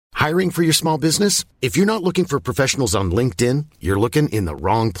Hiring for your small business? If you're not looking for professionals on LinkedIn, you're looking in the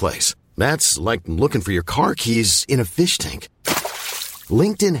wrong place. That's like looking for your car keys in a fish tank.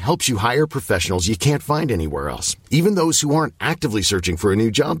 LinkedIn helps you hire professionals you can't find anywhere else, even those who aren't actively searching for a new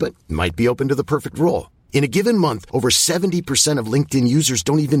job but might be open to the perfect role. In a given month, over 70% of LinkedIn users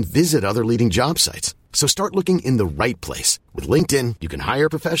don't even visit other leading job sites. So start looking in the right place. With LinkedIn, you can hire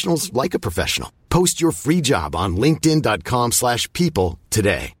professionals like a professional. Post your free job on linkedin.com/people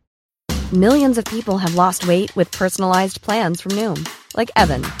today. Millions of people have lost weight with personalized plans from Noom. Like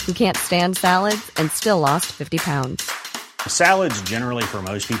Evan, who can't stand salads and still lost 50 pounds. Salads generally for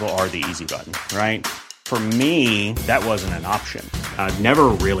most people are the easy button, right? For me, that wasn't an option. I never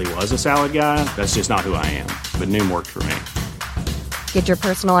really was a salad guy. That's just not who I am. But Noom worked for me. Get your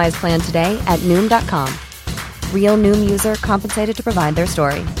personalized plan today at Noom.com. Real Noom user compensated to provide their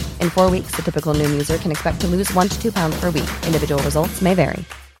story. In 4 weeks, the typical Noom user can expect to lose 1 to 2 pounds per week. Individual results may vary.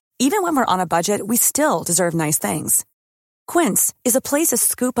 Even when we're on a budget, we still deserve nice things. Quince is a place to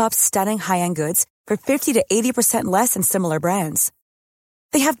scoop up stunning high-end goods for 50 to 80% less than similar brands.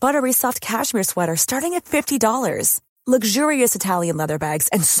 They have buttery soft cashmere sweaters starting at $50, luxurious Italian leather bags,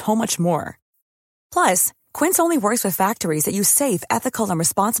 and so much more. Plus, Quince only works with factories that use safe, ethical, and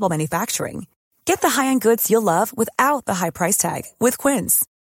responsible manufacturing. Get the high-end goods you'll love without the high price tag with Quince.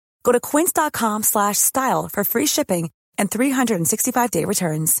 Go to quince.com/style for free shipping and 365-day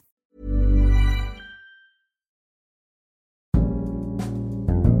returns.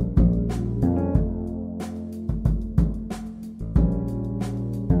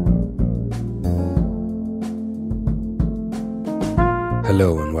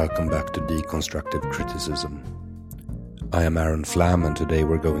 Hello and welcome back to Deconstructive Criticism. I am Aaron Flam and today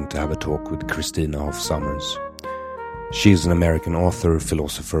we're going to have a talk with Christina Hoff Sommers. She is an American author,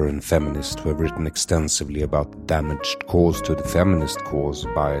 philosopher and feminist who have written extensively about the damage caused to the feminist cause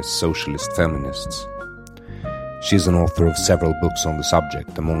by socialist feminists. She is an author of several books on the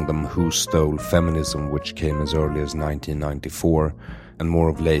subject, among them Who Stole Feminism, which came as early as 1994, and more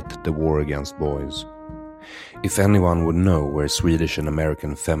of late, The War Against Boys. If anyone would know where Swedish and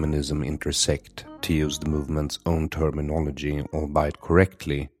American feminism intersect, to use the movement's own terminology, albeit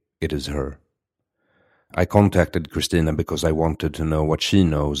correctly, it is her. I contacted Christina because I wanted to know what she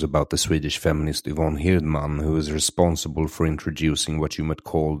knows about the Swedish feminist Yvonne Hirdman, who is responsible for introducing what you might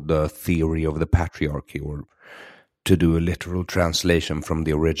call the theory of the patriarchy, or to do a literal translation from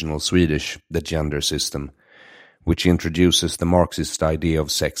the original Swedish, the gender system, which introduces the Marxist idea of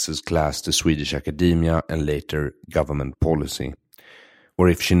sex as class to Swedish academia and later government policy, or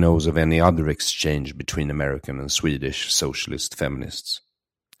if she knows of any other exchange between American and Swedish socialist feminists.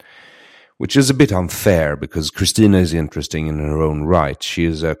 Which is a bit unfair, because Christina is interesting in her own right. She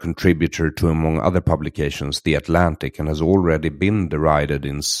is a contributor to, among other publications, The Atlantic, and has already been derided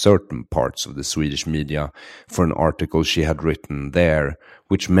in certain parts of the Swedish media for an article she had written there,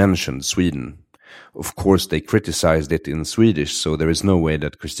 which mentioned Sweden. Of course, they criticized it in Swedish, so there is no way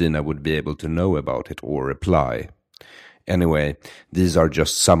that Christina would be able to know about it or reply. Anyway, these are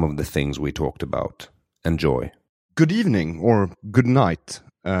just some of the things we talked about. Enjoy. Good evening, or good night,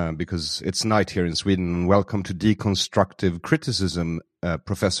 because it's night here in Sweden. Welcome to Deconstructive Criticism,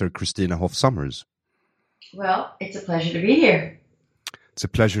 Professor Christina Hoff Sommers. Well, it's a pleasure to be here. It's a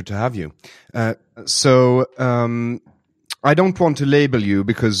pleasure to have you. I don't want to label you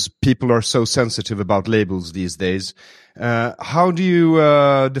because people are so sensitive about labels these days. How do you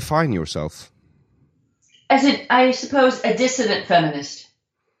define yourself? As I suppose, a dissident feminist.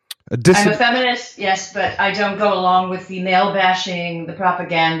 I'm a feminist, yes, but I don't go along with the male bashing, the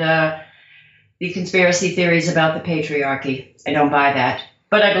propaganda, the conspiracy theories about the patriarchy. I don't buy that.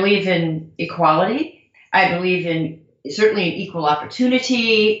 But I believe in equality. I believe in certainly in equal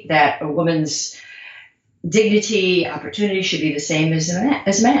opportunity, that a woman's dignity, opportunity should be the same as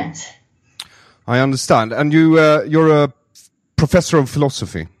man's. I understand. And you're a professor of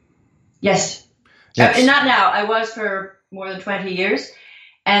philosophy? Yes. Yes. Not now. I was for more than 20 years.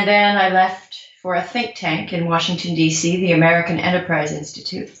 And then I left for a think tank in Washington, D.C., the American Enterprise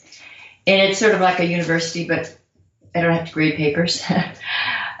Institute. And it's sort of like a university, but I don't have to grade papers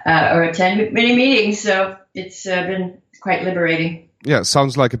or attend many meetings. So it's been quite liberating. Yeah,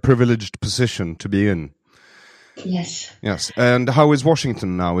 sounds like a privileged position to be in. Yes. Yes. And how is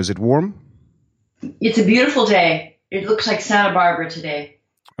Washington now? Is it warm? It's a beautiful day. It looks like Santa Barbara today.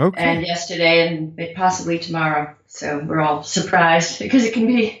 Okay. And yesterday and possibly tomorrow. So we're all surprised because it can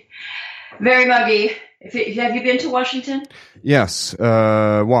be very muggy. Have you been to Washington? Yes,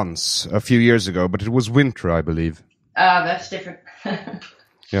 once, a few years ago, but it was winter, I believe. That's different.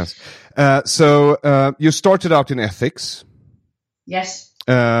 Yes. So you started out in ethics. Yes.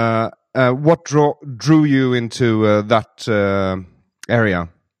 What drew you into that area?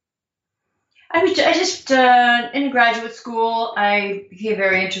 I just in graduate school, I became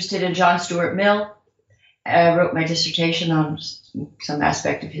very interested in John Stuart Mill. I wrote my dissertation on some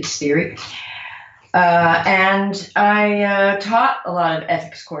aspect of his theory. And I taught a lot of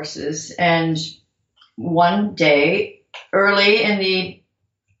ethics courses. And one day, early in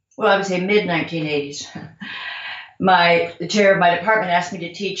I would say mid-1980s, the chair of my department asked me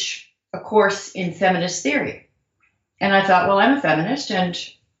to teach a course in feminist theory. And I thought, well, I'm a feminist and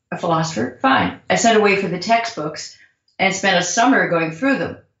a philosopher, fine. I sent away for the textbooks and spent a summer going through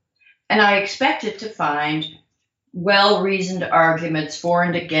them. And I expected to find well-reasoned arguments for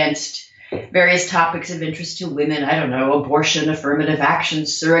and against various topics of interest to women. I don't know, abortion, affirmative action,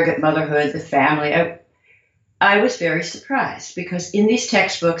 surrogate motherhood, the family. I was very surprised because in these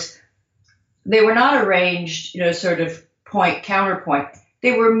textbooks, they were not arranged, sort of point, counterpoint.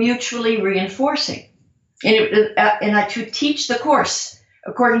 They were mutually reinforcing. And to teach the course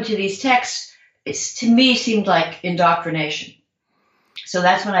according to these texts, to me seemed like indoctrination. So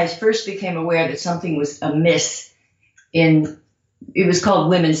that's when I first became aware that something was amiss it was called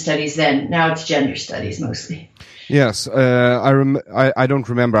women's studies then. Now it's gender studies mostly. Yes, I don't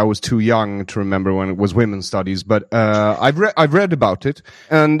remember. I was too young to remember when it was women's studies, but I've read about it.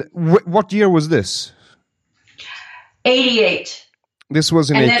 And what year was this? 88. This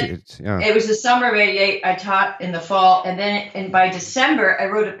was in 88. Yeah. It was the summer of 88. I taught in the fall, and by December I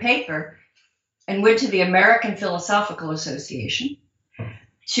wrote a paper and went to the American Philosophical Association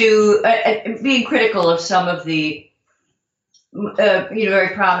to being critical of some of the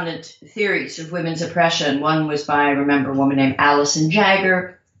very prominent theories of women's oppression. One was by, I remember, a woman named Alison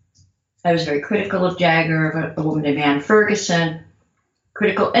Jagger. I was very critical of Jagger, of a woman named Anne Ferguson.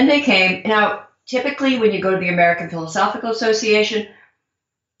 Critical, and they came. Now, typically, when you go to the American Philosophical Association,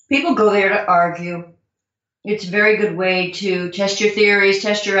 people go there to argue. It's a very good way to test your theories,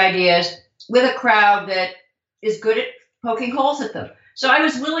 test your ideas with a crowd that is good at poking holes at them. So I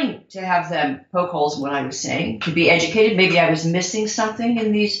was willing to have them poke holes in what I was saying, to be educated. Maybe I was missing something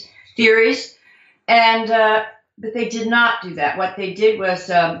in these theories. But they did not do that. What they did was,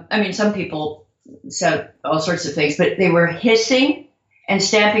 some people said all sorts of things, but they were hissing and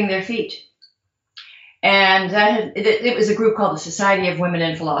stamping their feet. And it was a group called the Society of Women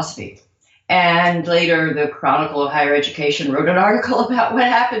in Philosophy. And later, the Chronicle of Higher Education wrote an article about what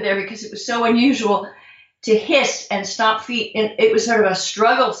happened there because it was so unusual to hiss and stomp feet. And it was sort of a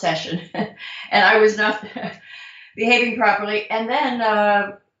struggle session. And I was not behaving properly. And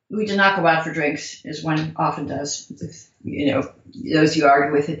then we did not go out for drinks, as one often does, those you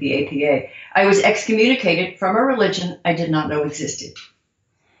argue with at the APA. I was excommunicated from a religion I did not know existed.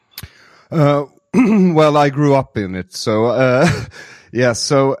 Well, I grew up in it, so yeah.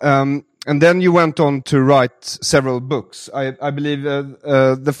 So, and then you went on to write several books. I believe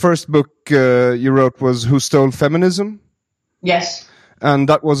the first book you wrote was "Who Stole Feminism?" Yes. And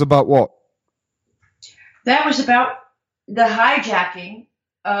that was about what? That was about the hijacking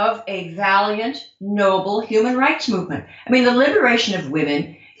of a valiant, noble human rights movement. I mean, the liberation of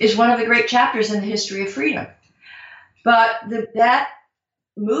women is one of the great chapters in the history of freedom. But that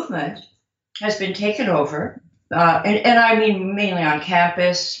movement has been taken over, and I mean mainly on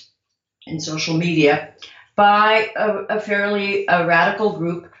campus and social media, by a fairly radical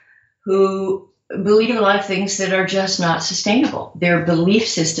group who believe a lot of things that are just not sustainable. Their belief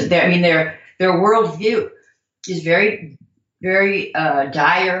system, their worldview is very, very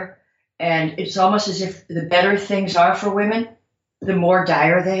dire, and it's almost as if the better things are for women, the more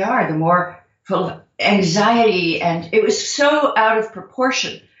dire they are, the more full of anxiety, and it was so out of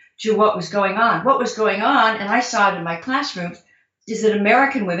proportion to what was going on. What was going on, and I saw it in my classroom, is that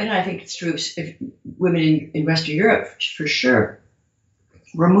American women, and I think it's true of women in Western Europe for sure,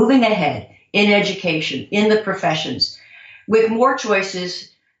 were moving ahead in education, in the professions, with more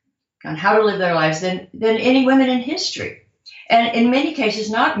choices on how to live their lives than any women in history. And in many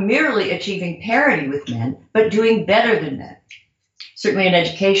cases, not merely achieving parity with men, but doing better than men. Certainly in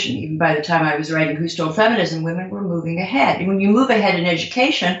education, even by the time I was writing Who Stole Feminism, women were moving ahead. And when you move ahead in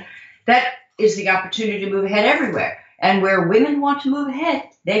education, that is the opportunity to move ahead everywhere. And where women want to move ahead,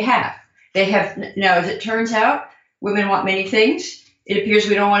 they have. Now, as it turns out, women want many things. It appears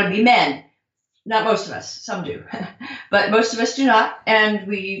we don't want to be men. Not most of us. Some do. But most of us do not. And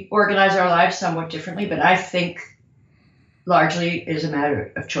we organize our lives somewhat differently. But I think largely it is a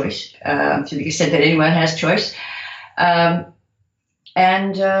matter of choice, to the extent that anyone has choice. That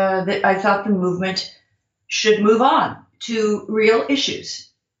I thought the movement should move on to real issues.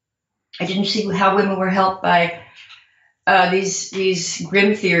 I didn't see how women were helped by these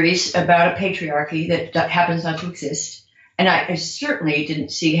grim theories about a patriarchy that happens not to exist. And I certainly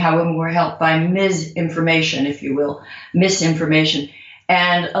didn't see how women were helped by misinformation, if you will, misinformation.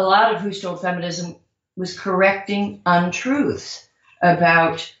 And a lot of Who Stole Feminism was correcting untruths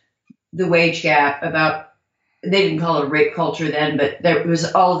about the wage gap, about, they didn't call it rape culture then, but there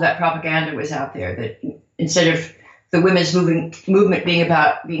was all of that propaganda was out there that instead of the women's movement being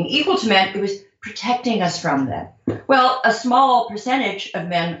about being equal to men, it was protecting us from them. Well, a small percentage of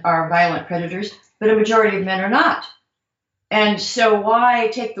men are violent predators, but a majority of men are not. And so why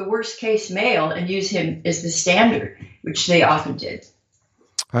take the worst case male and use him as the standard, which they often did.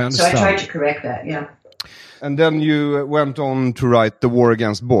 I understand. So I tried to correct that, yeah. And then you went on to write The War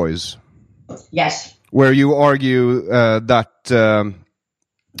Against Boys. Yes. Where you argue that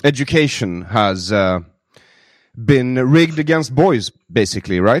education has been rigged against boys,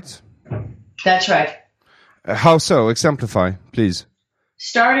 basically, right? That's right. How so? Exemplify, please.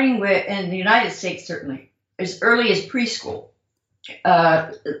 Starting with, in the United States, certainly, as early as preschool,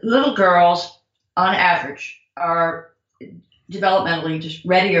 little girls, on average, are developmentally just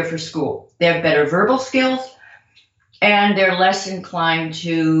readier for school. They have better verbal skills, and they're less inclined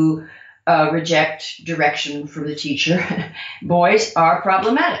to reject direction from the teacher. Boys are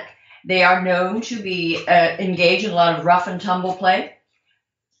problematic. They are known to be engaged in a lot of rough and tumble play.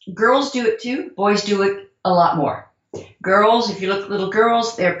 Girls do it too. Boys do it a lot more. Girls, if you look at little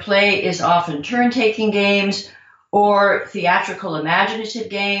girls, their play is often turn-taking games or theatrical imaginative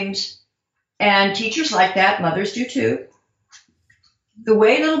games. And teachers like that, mothers do too. The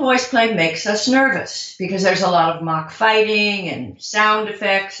way little boys play makes us nervous because there's a lot of mock fighting and sound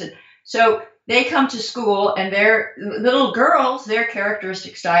effects. And so they come to school and their little girls, their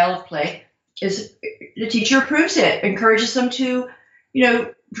characteristic style of play is the teacher approves it, encourages them to,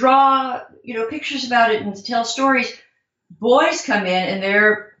 draw, pictures about it and tell stories. Boys come in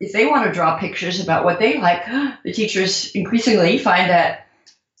and if they want to draw pictures about what they like, the teachers increasingly find that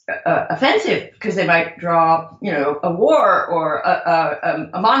offensive because they might draw, a war or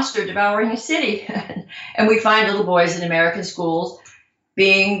a monster devouring a city. And we find little boys in American schools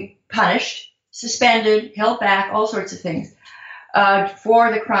being punished, suspended, held back, all sorts of things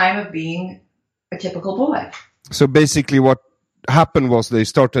for the crime of being a typical boy. So basically what happened was they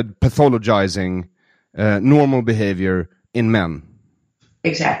started pathologizing normal behavior in men.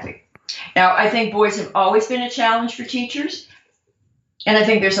 Exactly. Now, I think boys have always been a challenge for teachers. And I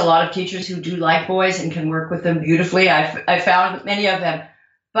think there's a lot of teachers who do like boys and can work with them beautifully. I've found many of them.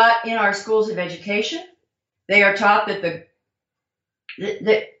 But in our schools of education, they are taught that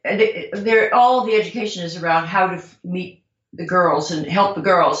all the education is around how to meet the girls and help the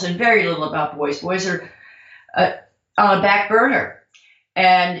girls, and very little about boys. Boys are on a back burner.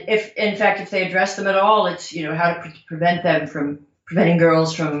 And if they address them at all, it's, how to preventing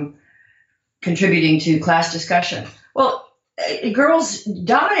girls from contributing to class discussion. Well, girls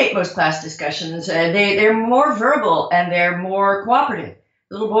dominate most class discussions. They're more verbal and they're more cooperative.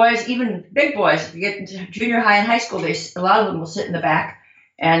 Little boys, even big boys, if you get into junior high and high school, a lot of them will sit in the back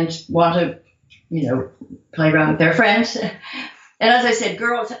and want to, play around with their friends. And as I said,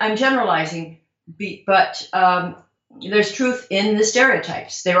 girls, I'm generalizing, but there's truth in the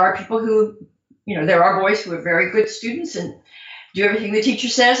stereotypes. There are people who, there are boys who are very good students and do everything the teacher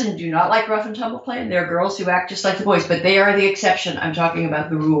says and do not like rough and tumble play. And there are girls who act just like the boys, but they are the exception. I'm talking about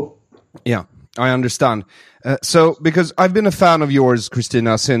the rule. Yeah, I understand. So, because I've been a fan of yours,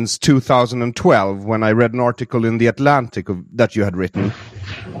 Christina, since 2012, when I read an article in The Atlantic that you had written.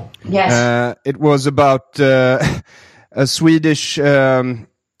 Yes. It was about a Swedish, sort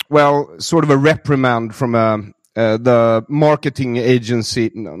of a reprimand from the marketing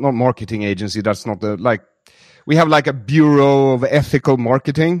agency, not marketing agency, that's not we have like a Bureau of Ethical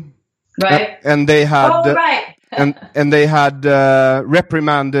Marketing. Right. And they had... Oh, right. and they had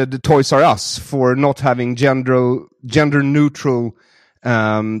reprimanded Toys R Us for not having gender-neutral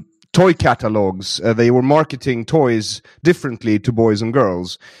toy catalogs. They were marketing toys differently to boys and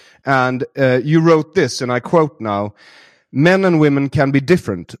girls. And you wrote this, and I quote now, "Men and women can be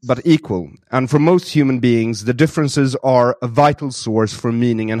different, but equal. And for most human beings, the differences are a vital source for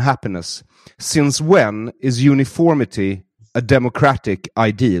meaning and happiness. Since when is uniformity a democratic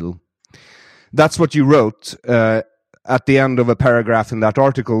ideal?" That's what you wrote at the end of a paragraph in that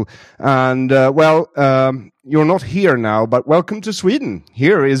article. And, you're not here now, but welcome to Sweden.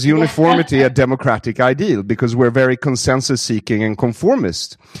 Here is uniformity a democratic ideal, because we're very consensus-seeking and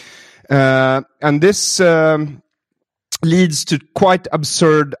conformist. And this leads to quite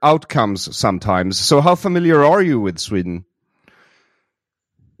absurd outcomes sometimes. So how familiar are you with Sweden?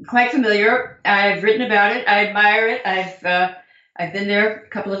 quite familiar. I've written about it. I admire it. I've been there a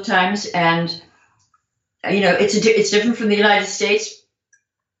couple of times, and it's different from the United States,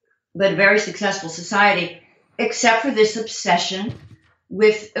 but a very successful society, except for this obsession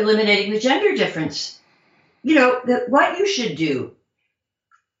with eliminating the gender difference. What you should do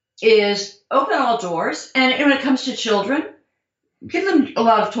is open all doors, and when it comes to children, give them a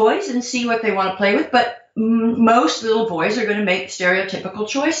lot of toys and see what they want to play with. But most little boys are going to make stereotypical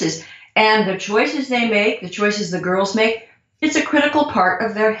choices, and the choices they make, the choices the girls make, it's a critical part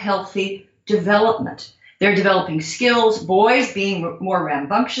of their healthy development. They're developing skills, boys being more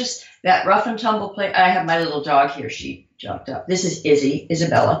rambunctious, that rough and tumble play. I have my little dog here. She jumped up. This is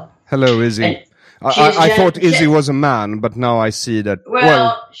Isabella. Hello, Izzy. I thought Izzy was a man, but now I see that.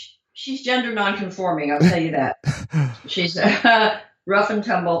 Well, she's gender non-conforming, I'll tell you that. She's rough and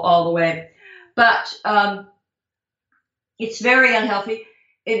tumble all the way. But it's very unhealthy.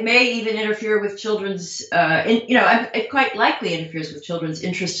 It may even interfere with children's, it quite likely interferes with children's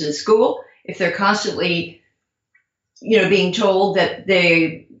interest in school if they're constantly, being told that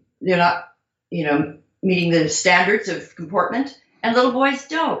they're not, meeting the standards of comportment. And little boys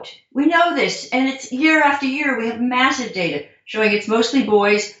don't. We know this. And it's year after year, we have massive data showing it's mostly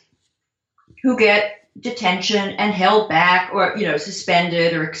boys who get detention and held back or,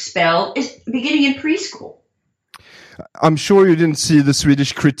 suspended or expelled, is beginning in preschool. I'm sure you didn't see the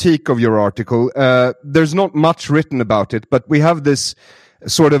Swedish critique of your article. There's not much written about it, but we have this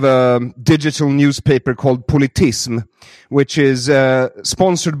sort of a digital newspaper called Politism, which is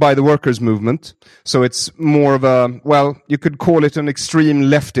sponsored by the workers' movement. So it's more of you could call it an extreme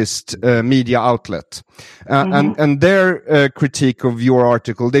leftist media outlet. And their critique of your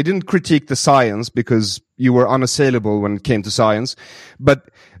article, they didn't critique the science because you were unassailable when it came to science, but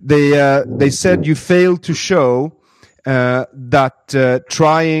they said you failed to show that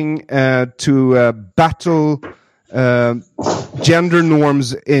trying to battle gender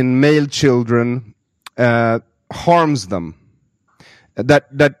norms in male children harms them.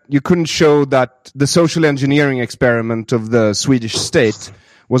 That you couldn't show that the social engineering experiment of the Swedish state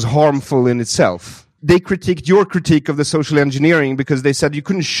was harmful in itself. They critiqued your critique of the social engineering because they said you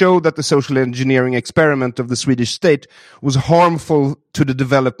couldn't show that the social engineering experiment of the Swedish state was harmful to the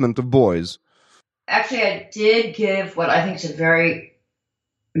development of boys. Actually, I did give what I think is a very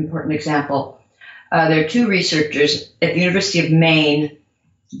important example. There are two researchers at the University of Maine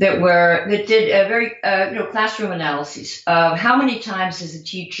that did a very classroom analyses of how many times does a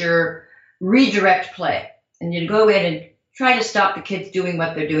teacher redirect play, and you go in and try to stop the kids doing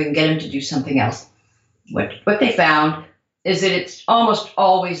what they're doing, get them to do something else. What they found is that it's almost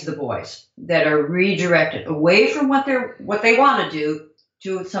always the boys that are redirected away from what they want to do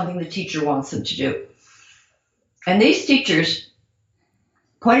to something the teacher wants them to do. And these teachers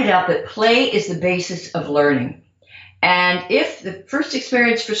pointed out that play is the basis of learning. And if the first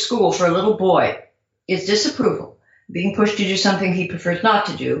experience for school for a little boy is disapproval, being pushed to do something he prefers not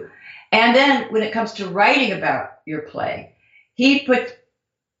to do, and then when it comes to writing about your play, he puts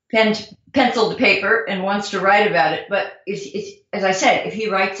pencil to paper and wants to write about it, but as I said, if he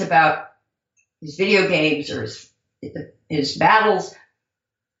writes about his video games or his battles,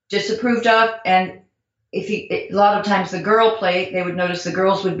 disapproved of, and a lot of times the girl play, they would notice the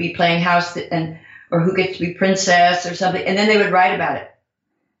girls would be playing house or who gets to be princess or something, and then they would write about it.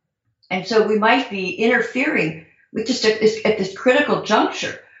 And so we might be interfering with just at this critical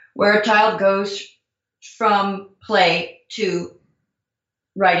juncture where a child goes from play to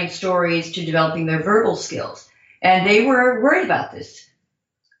writing stories to developing their verbal skills. And they were worried about this.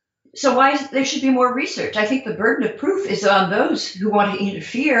 So there should be more research. I think the burden of proof is on those who want to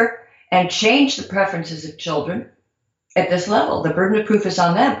interfere and change the preferences of children at this level. The burden of proof is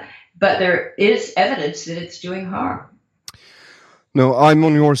on them. But there is evidence that it's doing harm. No, I'm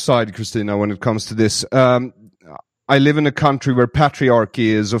on your side, Christina, when it comes to this. I live in a country where patriarchy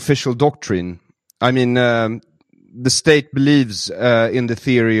is official doctrine. I mean, the state believes in the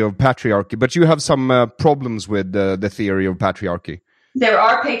theory of patriarchy, but you have some problems with the theory of patriarchy. There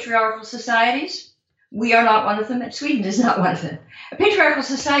are patriarchal societies. We are not one of them, and Sweden is not one of them. A patriarchal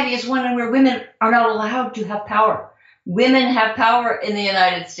society is one where women are not allowed to have power. Women have power in the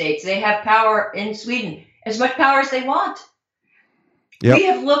United States. They have power in Sweden, as much power as they want. Yep. We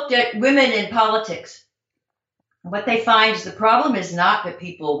have looked at women in politics. What they find is the problem is not that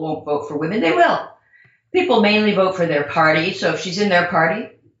people won't vote for women. They will. People mainly vote for their party. So if she's in their party,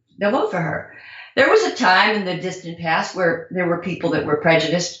 they'll vote for her. There was a time in the distant past where there were people that were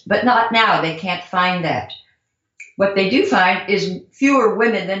prejudiced, but not now. They can't find that. What they do find is fewer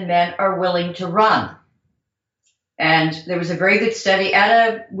women than men are willing to run. And there was a very good study at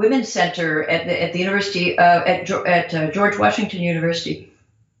a women's center at the university, at George Washington University.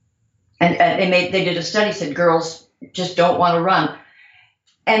 And they did a study, said girls just don't want to run.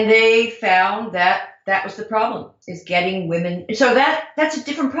 And they found that was the problem, is getting women. So that's a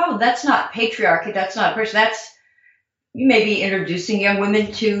different problem. That's not patriarchy. That's not oppression. That's, you may be introducing young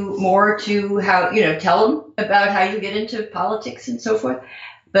women to how, tell them about how you get into politics and so forth.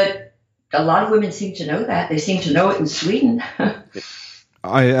 But a lot of women seem to know that. They seem to know it in Sweden.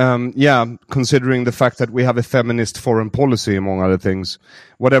 Considering the fact that we have a feminist foreign policy, among other things,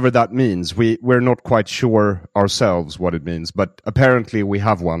 whatever that means, we're not quite sure ourselves what it means, but apparently we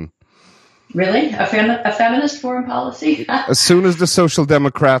have one. Really? A feminist foreign policy? As soon as the Social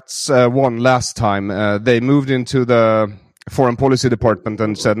Democrats won last time, they moved into the foreign policy department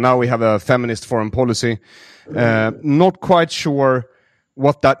and said, now we have a feminist foreign policy. Not quite sure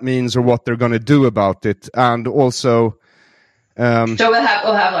what that means or what they're going to do about it. And also... so we'll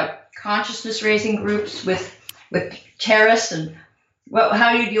have like consciousness raising groups with terrorists, and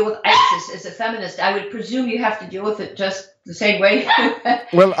how do you deal with ISIS as a feminist? I would presume you have to deal with it just the same way.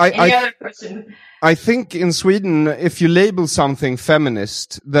 Well, any other person. I think in Sweden, if you label something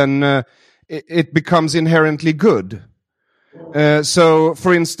feminist, then it becomes inherently good. So,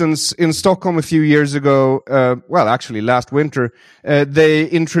 for instance, in Stockholm a few years ago, actually last winter, they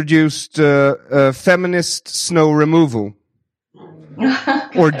introduced feminist snow removal.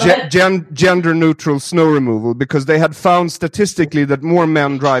 Or gender-neutral snow removal, because they had found statistically that more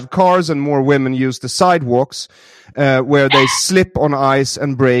men drive cars and more women use the sidewalks, where they slip on ice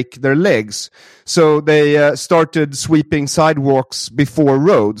and break their legs. So they started sweeping sidewalks before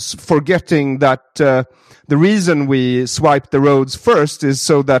roads, forgetting that the reason we swipe the roads first is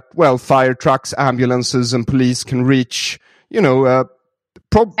so that, fire trucks, ambulances, and police can reach,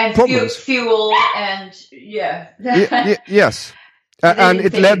 problems. Fuel and, yes. And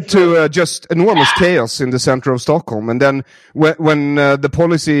it led to just enormous chaos in the center of Stockholm. And then when the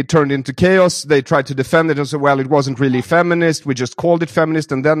policy turned into chaos, they tried to defend it and said, it wasn't really feminist. We just called it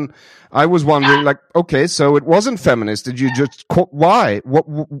feminist. And then I was wondering, okay, so it wasn't feminist. Did you just why?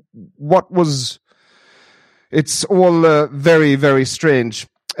 What was... It's all very, very strange.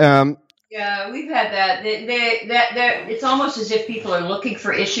 Yeah, we've had that. It's almost as if people are looking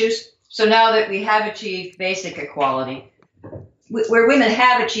for issues. So now that we have achieved basic equality, where women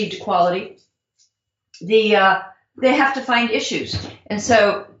have achieved equality, they have to find issues. And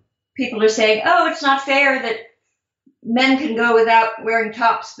so people are saying, it's not fair that men can go without wearing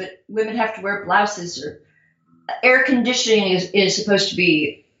tops, but women have to wear blouses. Or air conditioning is supposed to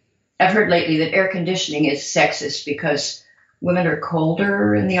be, I've heard lately that air conditioning is sexist because women are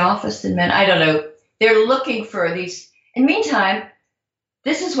colder in the office than men. I don't know. They're looking for these. In the meantime,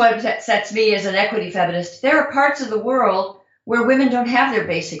 this is what upsets me as an equity feminist. There are parts of the world where women don't have their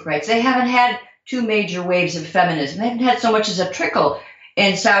basic rights. They haven't had two major waves of feminism. They haven't had so much as a trickle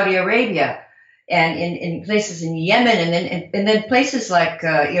in Saudi Arabia and in places in Yemen and then places like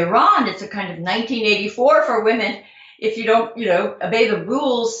Iran. It's a kind of 1984 for women. If you don't, obey the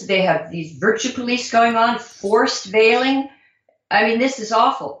rules, they have these virtue police going on, forced veiling. I mean, this is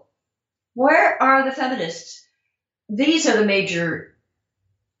awful. Where are the feminists? These are the major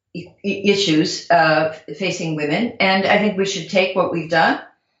issues facing women, and I think we should take what we've done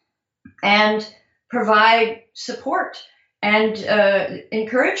and provide support and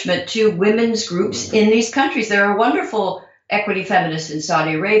encouragement to women's groups in these countries. There are wonderful equity feminists in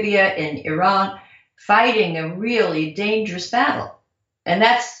Saudi Arabia, in Iran, fighting a really dangerous battle.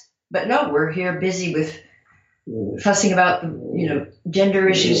 But no, we're here busy with fussing about, gender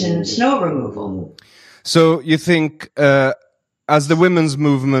issues and snow removal. So you think, as the women's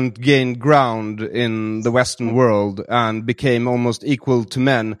movement gained ground in the Western world and became almost equal to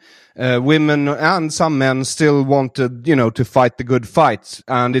men, women and some men still wanted, to fight the good fight.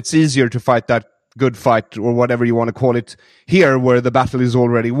 And it's easier to fight that good fight, or whatever you want to call it, here where the battle is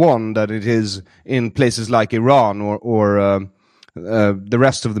already won, than it is in places like Iran or the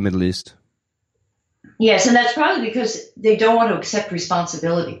rest of the Middle East. Yes, and that's probably because they don't want to accept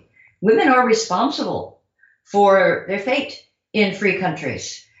responsibility. Women are responsible for their fate in free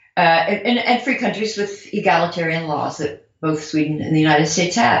countries, and free countries with egalitarian laws that both Sweden and the United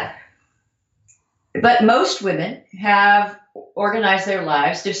States have. But most women have organized their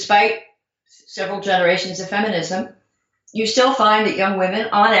lives despite several generations of feminism. You still find that young women,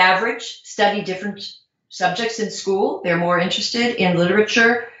 on average, study different subjects in school. They're more interested in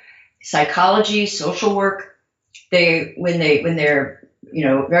literature, psychology, social work. When they're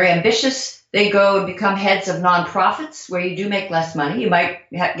very ambitious, they go and become heads of nonprofits where you do make less money. You might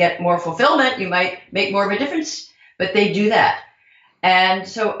get more fulfillment. You might make more of a difference, but they do that. And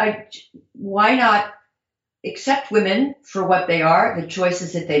so why not accept women for what they are, the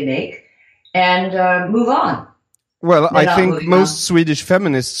choices that they make, and move on? Well, I think most Swedish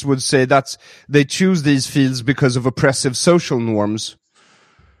feminists would say that they choose these fields because of oppressive social norms.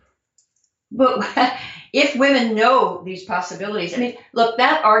 But if women know these possibilities, I mean, look,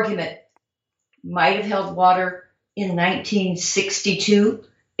 that argument might have held water in 1962.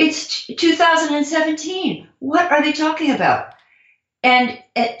 It's 2017. What are they talking about? And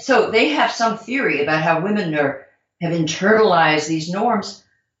so they have some theory about how women have internalized these norms.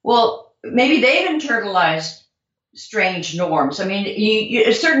 Well, maybe they've internalized strange norms. I mean, at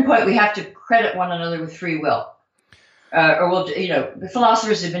a certain point, we have to credit one another with free will. The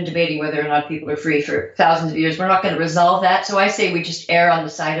philosophers have been debating whether or not people are free for thousands of years. We're not going to resolve that. So I say we just err on the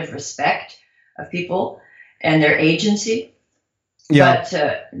side of respect of people and their agency. Yeah.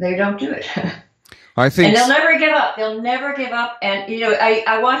 But they don't do it. I think, and they'll never give up. They'll never give up. And,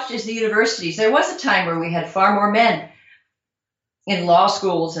 I watched as the universities, there was a time where we had far more men in law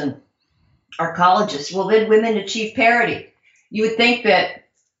schools and our colleges. Well, then women achieve parity. You would think that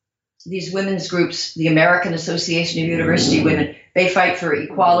these women's groups, the American Association of University Women, they fight for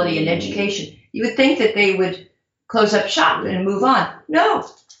equality in education. You would think that they would close up shop and move on. No,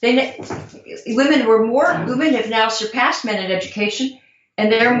 women have now surpassed men in education,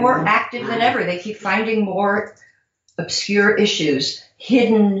 and they're more active than ever. They keep finding more obscure issues,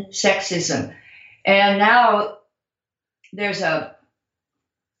 hidden sexism. And now there's a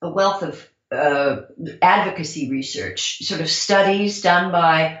wealth of advocacy research, sort of studies done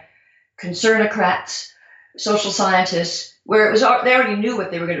by concernocrats, social scientists, where it was they already knew what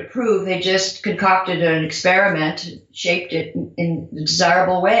they were going to prove. They just concocted an experiment, shaped it in a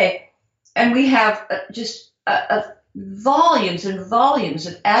desirable way, and we have just volumes and volumes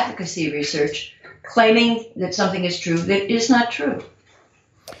of advocacy research claiming that something is true that is not true.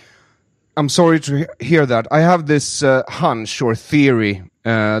 I'm sorry to hear that. I have this hunch or theory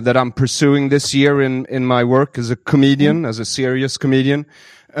that I'm pursuing this year in my work as a comedian, as a serious comedian.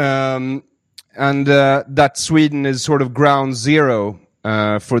 And that Sweden is sort of ground zero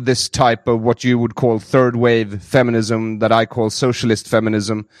for this type of what you would call third wave feminism that I call socialist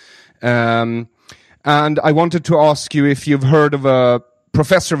feminism. And I wanted to ask you if you've heard of a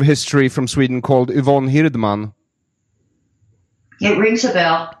professor of history from Sweden called Yvonne Hirdman. It rings a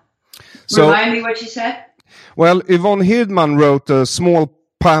bell. Remind me what you said? Well, Yvonne Hirdman wrote a small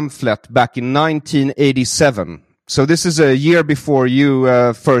pamphlet back in 1987. So this is a year before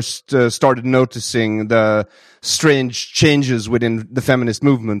you first started noticing the strange changes within the feminist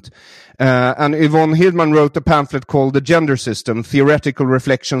movement. And Yvonne Hirdman wrote a pamphlet called The Gender System, Theoretical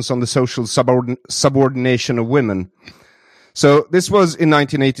Reflections on the Social Subordination of Women. So this was in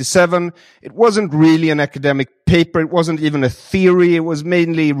 1987. It wasn't really an academic paper. It wasn't even a theory. It was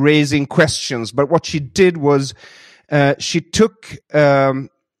mainly raising questions. But what she did was she took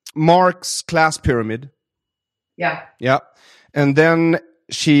Marx's class pyramid. Yeah. And then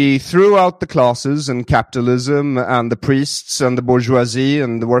she threw out the classes and capitalism and the priests and the bourgeoisie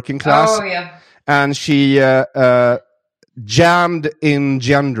and the working class. Oh, yeah. And she jammed in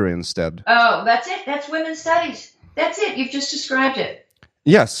gender instead. Oh, that's it. That's women's studies. That's it. You've just described it.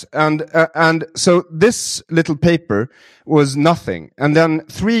 Yes. And so this little paper was nothing. And then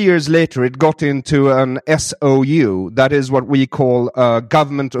 3 years later, it got into an SOU. That is what we call a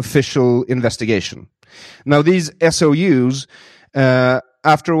government official investigation. Now, these SOUs,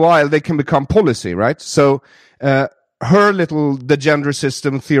 after a while, they can become policy, right? So, her little The Gender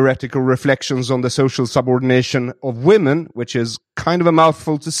System, Theoretical Reflections on the Social Subordination of Women, which is kind of a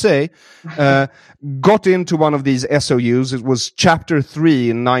mouthful to say, got into one of these SOUs. It was chapter 3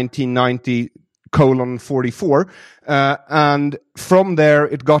 in 1990:44. And from there,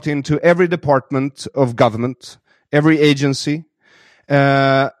 it got into every department of government, every agency.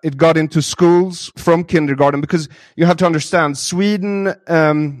 It got into schools from kindergarten, because you have to understand, Sweden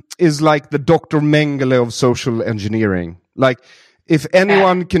is like the Dr. Mengele of social engineering. Like, if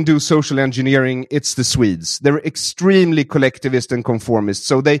anyone can do social engineering, it's the Swedes. They're extremely collectivist and conformist,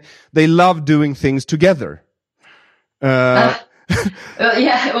 so they love doing things together. Yeah,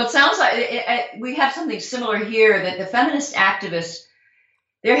 well, it sounds like we have something similar here, that the feminist activists,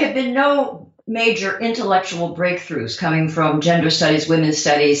 there have been no major intellectual breakthroughs coming from gender studies, women's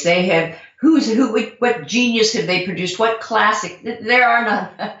studies. They have, what genius have they produced? What classic? There are none.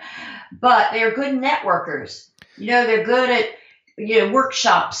 But they're good networkers. They're good at,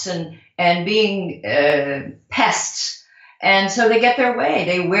 workshops and being pests. And so they get their way.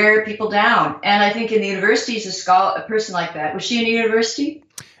 They wear people down. And I think in the universities, a person like that, was she in the university?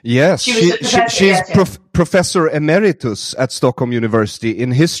 Yes, she's professor emeritus at Stockholm University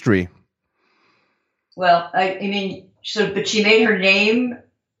in history. Well, I mean, but she made her name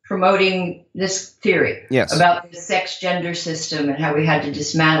promoting this theory about the sex-gender system and how we had to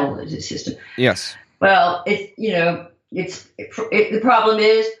dismantle the system. Yes. Well, the problem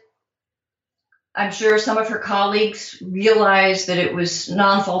is, I'm sure some of her colleagues realized that it was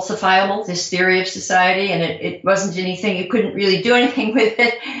non-falsifiable, this theory of society, and it wasn't anything, you couldn't really do anything with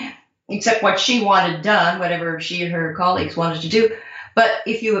it except what she wanted done, whatever she and her colleagues wanted to do. But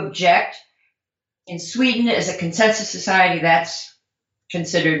if you object, in Sweden, as a consensus society, that's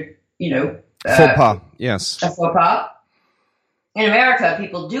considered, faux pas, yes. A faux pas. In America,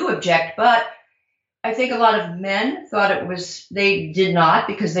 people do object, but I think a lot of men thought they did not,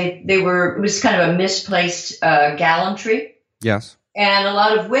 because it was kind of a misplaced gallantry. Yes. And a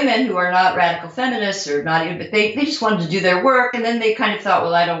lot of women who are not radical feminists or not even, but they just wanted to do their work. And then they kind of thought,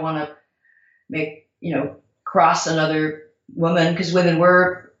 well, I don't want to cross another woman, because women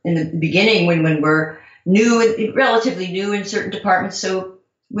were, in the beginning, when women were relatively new in certain departments, so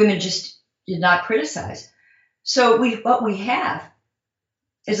women just did not criticize. So what we have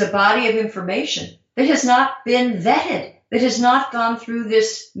is a body of information that has not been vetted, that has not gone through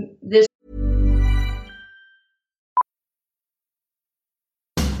this.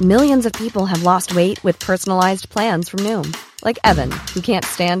 Millions of people have lost weight with personalized plans from Noom. Like Evan, who can't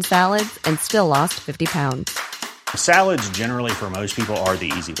stand salads and still lost 50 pounds. Salads generally for most people are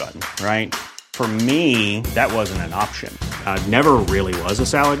the easy button, right? For me, that wasn't an option. I never really was a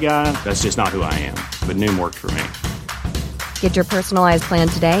salad guy. That's just not who I am. But Noom worked for me. Get your personalized plan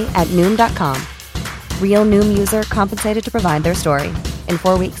today at Noom.com. Real Noom user compensated to provide their story. In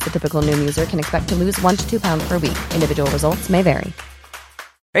 4 weeks, the typical Noom user can expect to lose 1 to 2 pounds per week. Individual results may vary.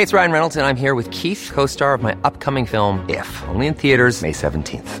 Hey, it's Ryan Reynolds, and I'm here with Keith, co-star of my upcoming film, If, only in theaters May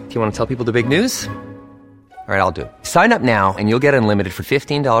 17th. Do you want to tell people the big news? All right, I'll do it. Sign up now and you'll get unlimited for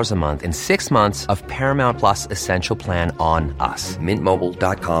 $15 a month and 6 months of Paramount Plus Essential Plan on us.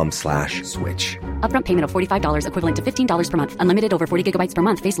 MintMobile.com/switch. Upfront payment of $45 equivalent to $15 per month. Unlimited over 40 gigabytes per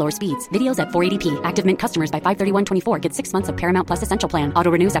month. Face lower speeds. Videos at 480p. Active Mint customers by 531.24 get 6 months of Paramount Plus Essential Plan. Auto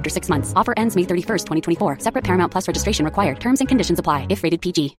renews after 6 months. Offer ends May 31st, 2024. Separate Paramount Plus registration required. Terms and conditions apply if rated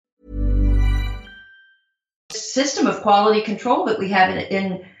PG. System of quality control that we have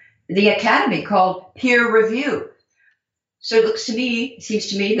in the academy called peer review. So it seems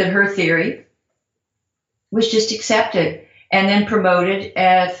to me that her theory was just accepted and then promoted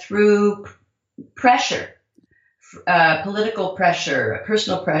through pressure, political pressure,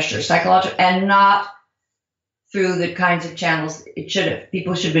 personal pressure, psychological, and not through the kinds of channels it should have.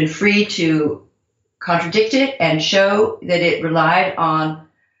 People should have been free to contradict it and show that it relied on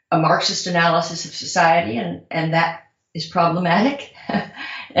a Marxist analysis of society, and that is problematic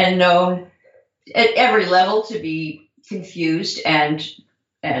and known at every level to be confused and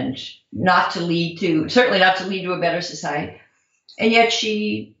not to lead to, certainly not to lead to a better society. And yet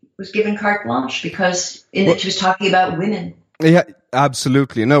she was given carte blanche because she was talking about women. Yeah,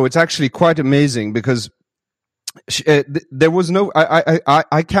 absolutely. No, it's actually quite amazing because there was no,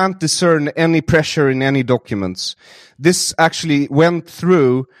 I can't discern any pressure in any documents. This actually went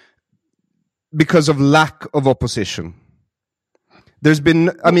through because of lack of opposition. There's been,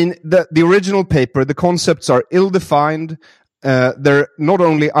 the original paper, the concepts are ill-defined. They're not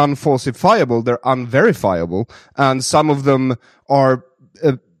only unfalsifiable, they're unverifiable. And some of them are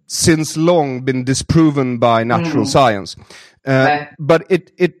since long been disproven by natural science. But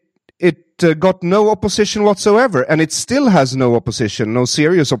it got no opposition whatsoever. And it still has no opposition, no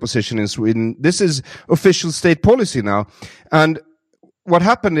serious opposition in Sweden. This is official state policy now. And what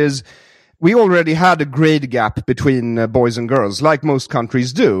happened is, we already had a grade gap between boys and girls, like most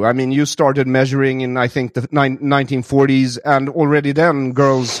countries do. I mean, you started measuring in, I think, the 1940s, and already then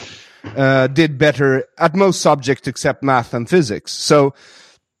girls did better at most subjects except math and physics. So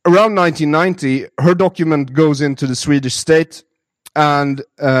around 1990, her document goes into the Swedish state, and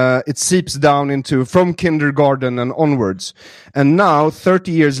it seeps down from kindergarten and onwards. And now,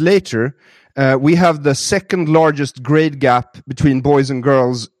 30 years later, we have the second largest grade gap between boys and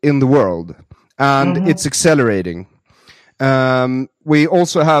girls in the world, and it's accelerating. We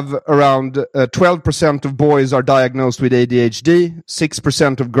also have around 12% of boys are diagnosed with ADHD,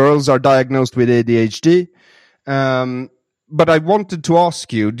 6% of girls are diagnosed with ADHD. But I wanted to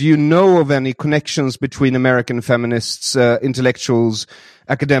ask you, do you know of any connections between American feminists, intellectuals,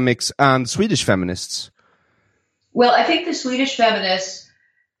 academics, and Swedish feminists? Well, I think the Swedish feminists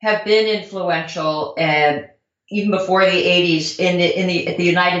have been influential, even before the 80s, at the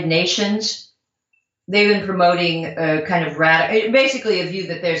United Nations. they've been promoting a kind of basically a view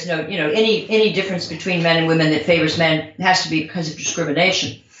that there's no, any difference between men and women that favors men has to be because of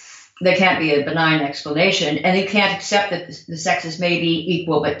discrimination. There can't be a benign explanation, and you can't accept that the sexes may be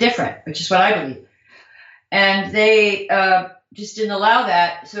equal but different, which is what I believe. And they just didn't allow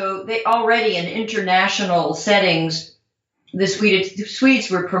that. So they already in international settings, the Swedes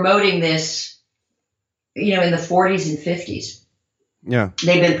were promoting this, in the 40s and 50s. Yeah,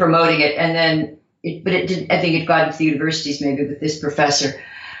 they've been promoting it, and then. But it didn't. I think it got into the universities maybe with this professor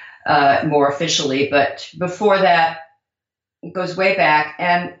more officially. But before that, it goes way back.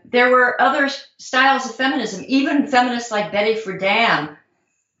 And there were other styles of feminism. Even feminists like Betty Friedan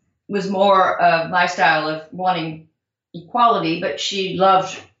was more of my style of wanting equality. But she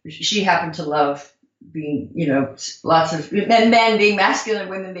happened to love being, lots of men being masculine,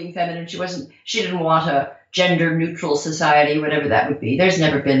 women being feminine. She didn't want a gender neutral society, whatever that would be. There's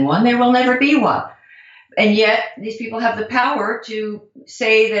never been one. There will never be one. And yet these people have the power to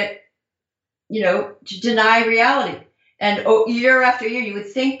say that, to deny reality. And year after year, you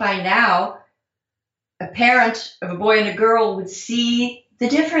would think by now a parent of a boy and a girl would see the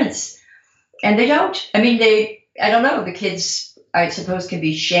difference. And they don't. I mean, I don't know, the kids, I suppose, can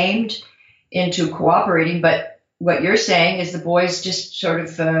be shamed into cooperating. But what you're saying is the boys just sort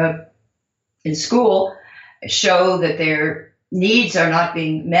of in school show that their needs are not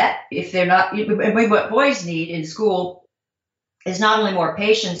being met. If they're not, what boys need in school is not only more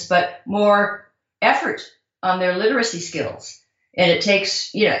patience, but more effort on their literacy skills. And it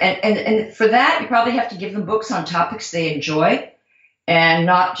takes, and for that, you probably have to give them books on topics they enjoy and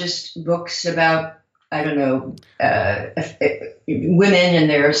not just books about, I don't know, women and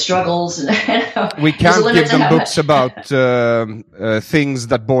their struggles. And we can't give them books about things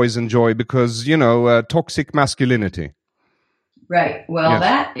that boys enjoy because, toxic masculinity. Right. Well, yes.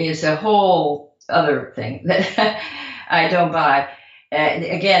 That is a whole other thing that I don't buy.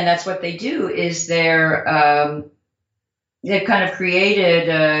 Again, that's what they do is they've kind of created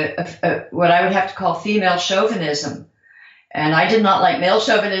what I would have to call female chauvinism. And I did not like male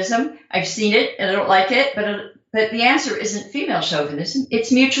chauvinism. I've seen it and I don't like it, but the answer isn't female chauvinism.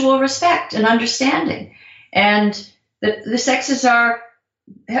 It's mutual respect and understanding. And the sexes are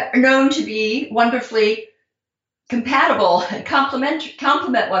known to be wonderfully compatible and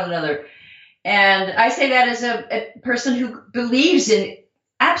complement one another. And I say that as a person who believes in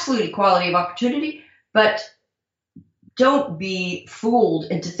absolute equality of opportunity, but don't be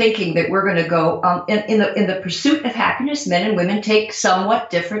fooled into thinking that we're going to go in the pursuit of happiness. Men and women take somewhat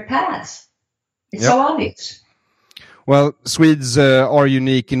different paths. It's so obvious. Well, Swedes are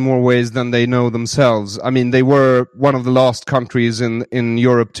unique in more ways than they know themselves. I mean, they were one of the last countries in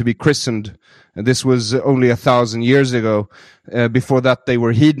Europe to be christened. This was only 1,000 years ago. Before that, they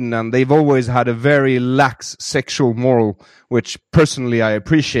were heathen, and they've always had a very lax sexual moral, which personally I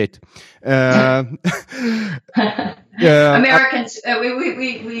appreciate. Americans,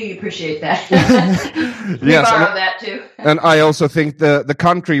 we appreciate that. We yes, borrow that too. And I also think the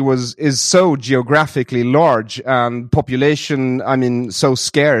country is so geographically large and population, so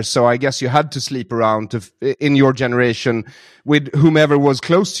scarce. So I guess you had to sleep around in your generation with whomever was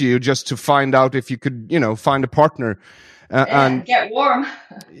close to you just to find out if you could, find a partner. And get warm.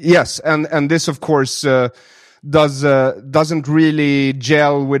 Yes, and this, of course, doesn't really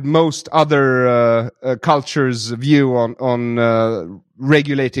gel with most other cultures' view on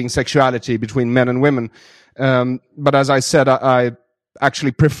regulating sexuality between men and women. But as I said, I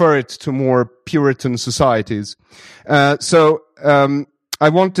actually prefer it to more Puritan societies. So I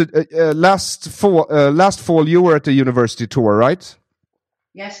wanted last fall you were at a university tour, right?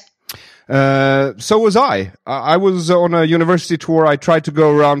 Yes. So was I. I was on a university tour. I tried to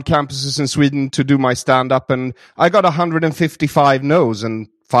go around campuses in Sweden to do my stand-up, and I got 155 no's and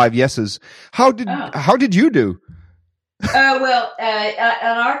 5 yeses. How did you do? Well,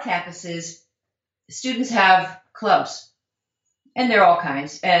 on our campuses, students have clubs, and they're all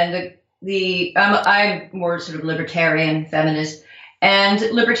kinds. And I'm more sort of libertarian, feminist, and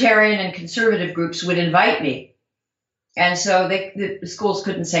libertarian and conservative groups would invite me. And so the schools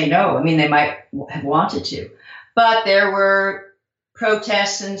couldn't say no. I mean, they might have wanted to. But there were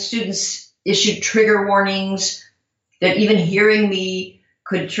protests and students issued trigger warnings that even hearing me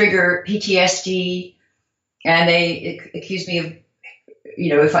could trigger PTSD. And they accused me of,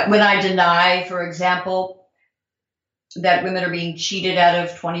 when I deny, for example, that women are being cheated out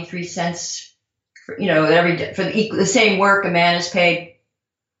of 23 cents, for the same work, a man is paid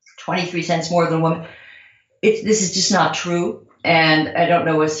 23 cents more than a woman. This is just not true, and I don't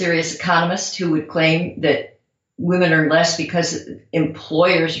know a serious economist who would claim that women earn less because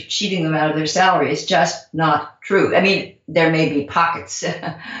employers are cheating them out of their salary is just not true. I mean, there may be pockets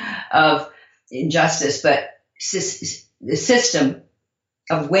of injustice, but the system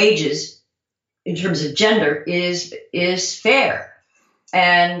of wages in terms of gender is fair.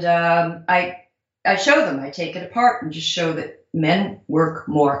 And I show them, I take it apart and just show that men work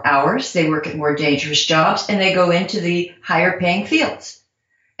more hours, they work at more dangerous jobs, and they go into the higher paying fields.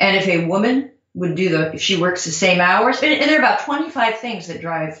 And if a woman would if she works the same hours, and there are about 25 things that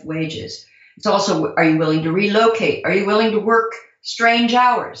drive wages. It's also, are you willing to relocate? Are you willing to work strange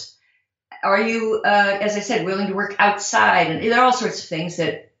hours? Are you, as I said, willing to work outside? And there are all sorts of things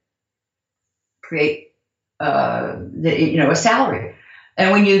that create, a salary.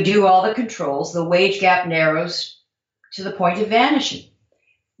 And when you do all the controls, the wage gap narrows to the point of vanishing.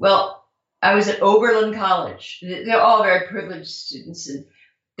 Well, I was at Oberlin College. They're all very privileged students, and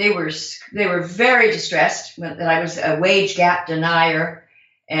they were very distressed that I was a wage gap denier,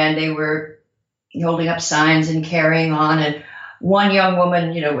 and they were holding up signs and carrying on. And one young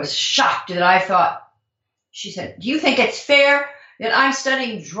woman, was shocked that I thought, she said, "Do you think it's fair that I'm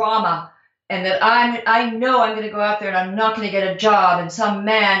studying drama and that I know I'm going to go out there and I'm not going to get a job, and some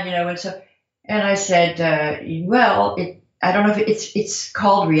man, and I said, I don't know if it's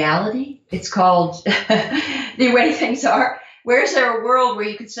called reality. It's called the way things are. Where is there a world where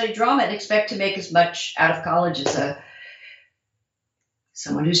you can study drama and expect to make as much out of college as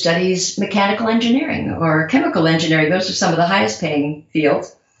someone who studies mechanical engineering or chemical engineering? Those are some of the highest paying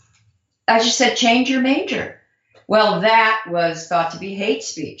fields. I just said, change your major. Well, that was thought to be hate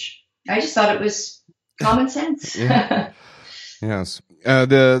speech. I just thought it was common sense. Yeah. Yes.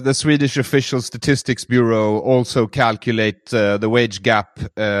 The Swedish Official Statistics Bureau also calculate the wage gap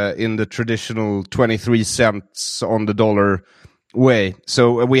in the traditional 23 cents on the dollar way.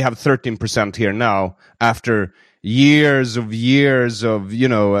 So we have 13% here now after years of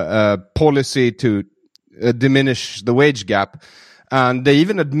policy to diminish the wage gap. And they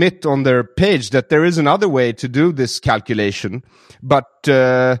even admit on their page that there is another way to do this calculation, but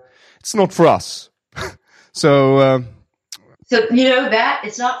it's not for us. So that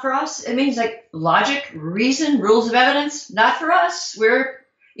it's not for us. It means like logic, reason, rules of evidence, not for us. We're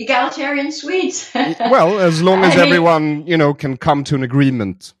egalitarian Swedes. Well, as long as everyone, can come to an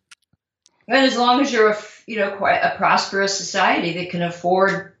agreement. And as long as you're quite a prosperous society that can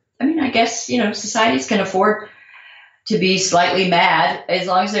afford, I guess, societies can afford to be slightly mad as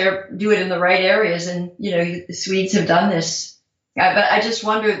long as they do it in the right areas. And, the Swedes have done this. But I just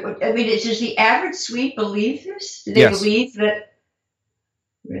wonder, does the average Swede believe this? Do they believe that?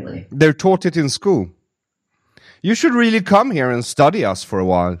 Really? They're taught it in school. You should really come here and study us for a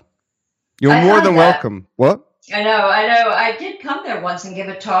while. You're more than welcome. What? I know. I did come there once and give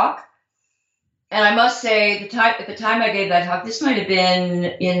a talk. And I must say, at the time I gave that talk, this might have been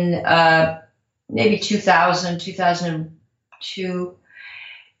in maybe 2000, 2002.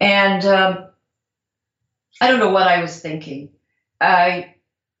 And I don't know what I was thinking.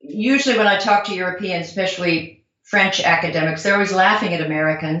 Usually when I talk to Europeans, especially French academics, they're always laughing at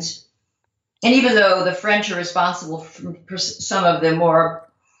Americans. And even though the French are responsible for some of the more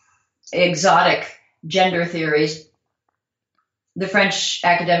exotic gender theories, the French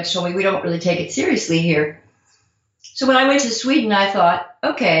academics told me we don't really take it seriously here. So when I went to Sweden, I thought,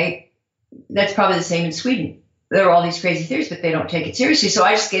 okay, that's probably the same in Sweden. There are all these crazy theories, but they don't take it seriously. So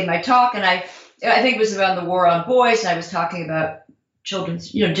I just gave my talk, and I think it was about the war on boys, and I was talking about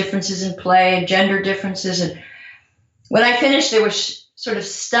children's, differences in play and gender differences. And when I finished, there was sort of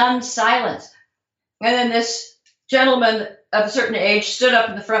stunned silence. And then this gentleman of a certain age stood up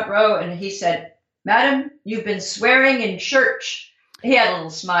in the front row, and he said, "Madam, you've been swearing in church." He had a little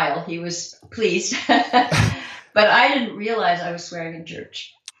smile. He was pleased. But I didn't realize I was swearing in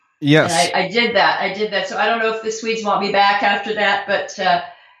church. Yes. And I did that. So I don't know if the Swedes want me back after that, but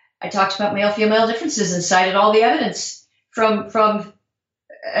I talked about male-female differences and cited all the evidence from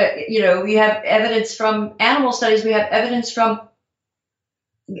we have evidence from animal studies. We have evidence from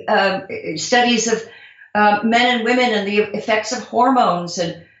studies of men and women and the effects of hormones.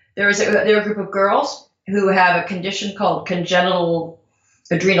 And there are a group of girls who have a condition called congenital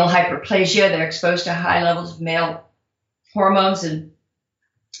adrenal hyperplasia. They're exposed to high levels of male hormones in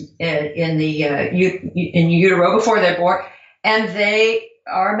utero before they're born, and they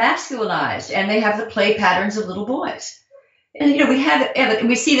are masculinized, and they have the play patterns of little boys. And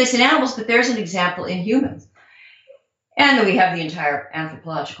we see this in animals, but there's an example in humans. And then we have the entire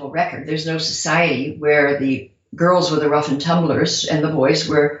anthropological record. There's no society where the girls were the rough and tumblers and the boys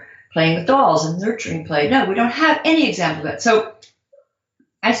were playing with dolls and nurturing play. No, we don't have any example of that. So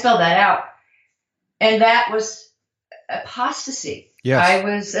I spelled that out. And that was apostasy. Yes. I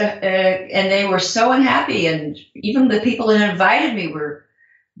was, and they were so unhappy, and even the people that invited me were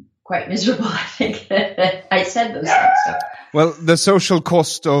quite miserable, I think. I said those things. So. Well, the social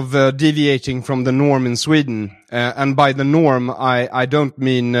cost of deviating from the norm in Sweden, and by the norm, I don't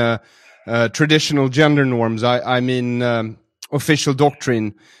mean traditional gender norms. I mean official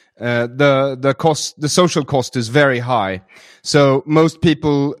doctrine. The social cost is very high, so most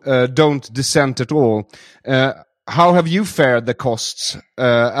people don't dissent at all. How have you fared the costs?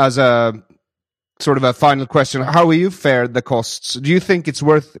 As a sort of a final question, how have you fared the costs? Do you think it's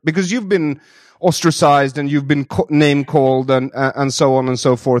worth? Because you've been ostracized and you've been name called and so on and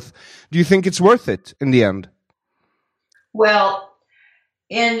so forth. Do you think it's worth it in the end? Well,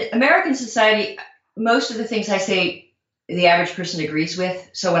 in American society, most of the things I say, the average person agrees with.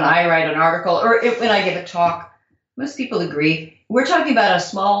 So when I write an article or when I give a talk, most people agree. We're talking about a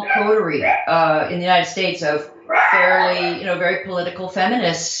small coterie in the United States of fairly, very political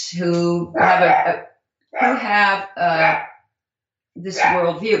feminists who have this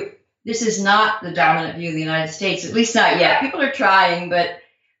worldview. This is not the dominant view of the United States, at least not yet. People are trying, but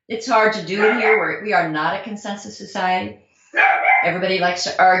it's hard to do it here. We are not a consensus society. Everybody likes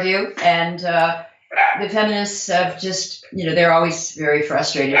to argue, and the feminists have just, they're always very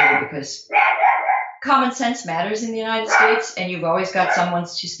frustrated because common sense matters in the United States, and you've always got someone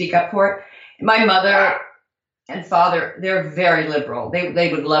to speak up for it. My mother and father, they're very liberal.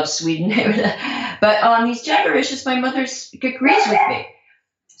 They would love Sweden. But on these gender issues, my mother agrees with me.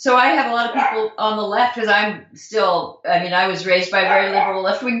 So I have a lot of people on the left because I was raised by very liberal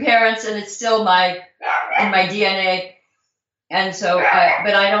left-wing parents, and it's still in my DNA. And so,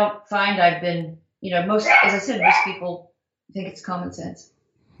 but I don't find I've been, most people think it's common sense.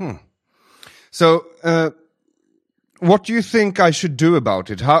 So, what do you think I should do about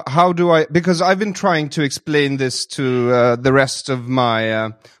it? How do I, because I've been trying to explain this to the rest of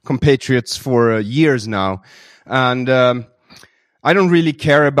my compatriots for years now. And I don't really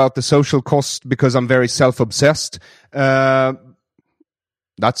care about the social cost because I'm very self-obsessed. That's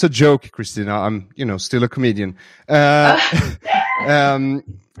a joke, Christina. I'm, still a comedian.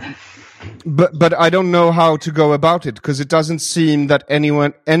 But I don't know how to go about it because it doesn't seem that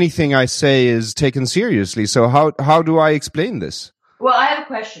anything I say is taken seriously. So how do I explain this? Well, I have a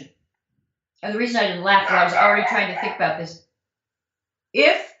question. And the reason I didn't laugh is I was already trying to think about this.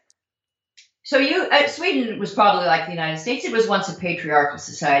 Sweden was probably like the United States. It was once a patriarchal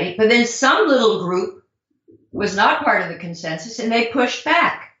society, but then some little group was not part of the consensus and they pushed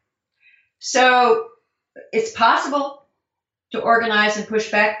back. So it's possible to organize and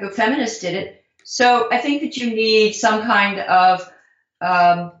push back. The feminists did it. So I think that you need some kind of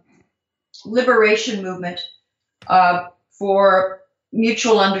liberation movement for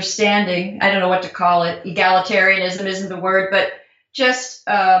mutual understanding. I don't know what to call it. Egalitarianism isn't the word, but just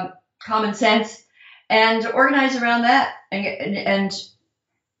common sense, and organize around that, and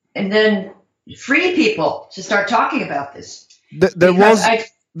then free people to start talking about this. There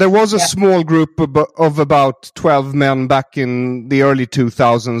was a small group of about 12 men back in the early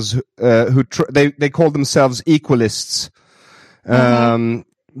 2000s who they called themselves equalists.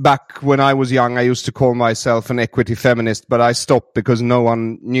 Back when I was young, I used to call myself an equity feminist, but I stopped because no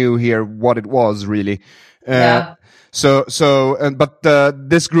one knew here what it was really. But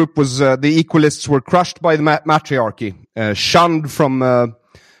this group was the equalists were crushed by the matriarchy, shunned from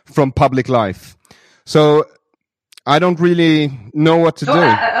public life. So I don't really know what to do.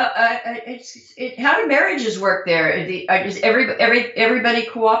 How do marriages work there? Does everybody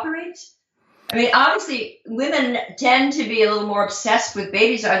cooperate? I mean, obviously, women tend to be a little more obsessed with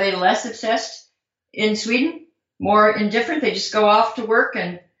babies. Are they less obsessed in Sweden? More indifferent? They just go off to work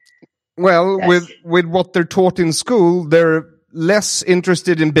and. Well, with what they're taught in school, they're less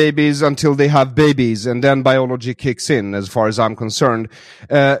interested in babies until they have babies, and then biology kicks in, as far as I'm concerned.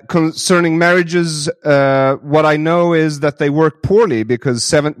 Concerning marriages, what I know is that they work poorly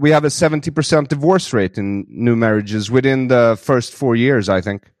because we have a 70% divorce rate in new marriages within the first 4 years, I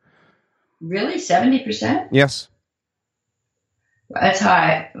think. Really? 70%? Yes. That's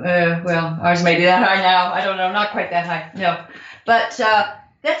high. Well, ours may be that high now. I don't know. Not quite that high. No. But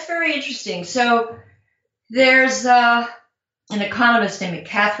that's very interesting. So there's an economist named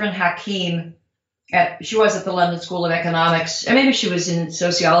Catherine Hakim. She was at the London School of Economics, and maybe she was in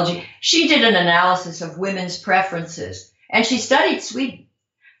sociology. She did an analysis of women's preferences, and she studied Sweden.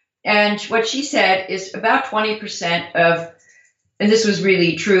 And what she said is about 20% of, and this was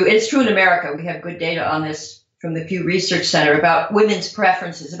really true, it's true in America, we have good data on this from the Pew Research Center about women's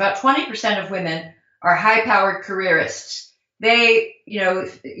preferences. About 20% of women are high-powered careerists. They,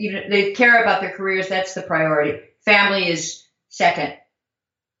 they care about their careers. That's the priority. family is second.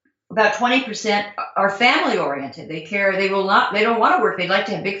 About 20% are family oriented. They don't want to work. They'd like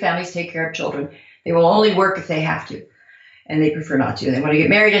to have big families, take care of children. They will only work if they have to, and they prefer not to. They want to get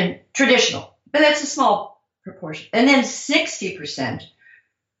married and traditional, but that's a small proportion. And then 60%,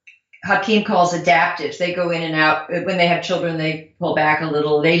 Hakeem calls adaptives. They go in and out. When they have children, they pull back a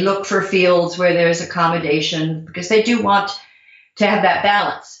little. They look for fields where there's accommodation because they do want to have that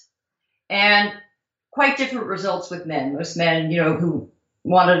balance. And quite different results with men. Most men, who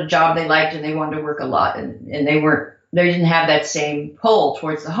wanted a job they liked and they wanted to work a lot, and they didn't have that same pull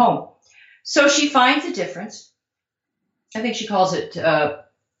towards the home. So she finds a difference. I think she calls it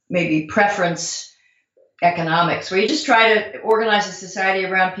maybe preference economics, where you just try to organize a society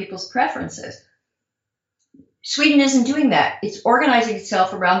around people's preferences. Sweden isn't doing that. It's organizing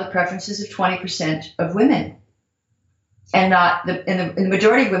itself around the preferences of 20% of women, and the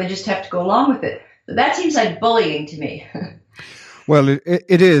majority of women just have to go along with it. So that seems like bullying to me. Well,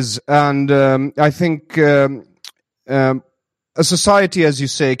 it is, and I think a society, as you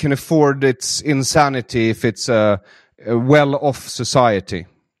say, can afford its insanity if it's a well-off society.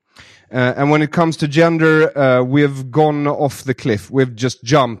 And when it comes to gender, we've gone off the cliff. We've just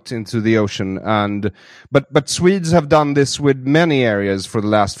jumped into the ocean. But Swedes have done this with many areas for the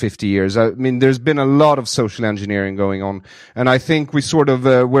last 50 years. I mean, there's been a lot of social engineering going on, and I think we sort of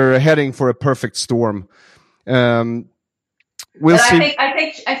we're heading for a perfect storm. We'll see.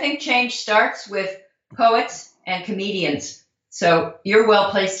 I think change starts with poets and comedians. So you're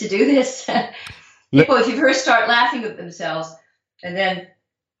well placed to do this. People, if you first start laughing at themselves, and then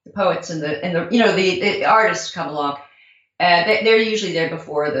the poets and the artists come along, they're usually there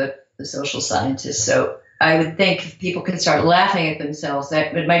before the social scientists. So I would think if people can start laughing at themselves,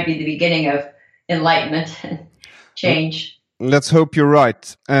 that it might be the beginning of enlightenment and change. Let's hope you're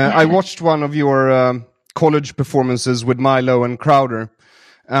right. I watched one of your college performances with Milo and Crowder,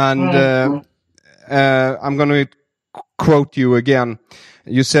 and I'm going to quote you again.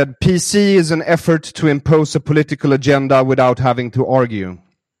 You said, PC is an effort to impose a political agenda without having to argue.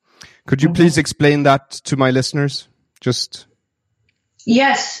 Could you please explain that to my listeners?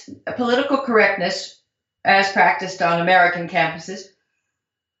 Yes, political correctness, as practiced on American campuses,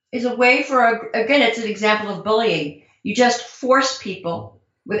 is a way again, it's an example of bullying. You just force people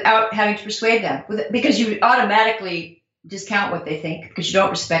without having to persuade them, because you automatically discount what they think, because you don't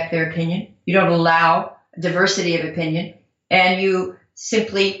respect their opinion. You don't allow diversity of opinion, and you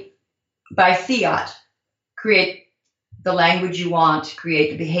simply, by fiat, create the language you want,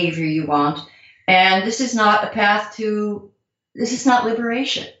 create the behavior you want. And this is not this is not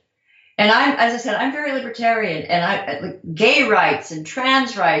liberation. And as I said, I'm very libertarian, and gay rights and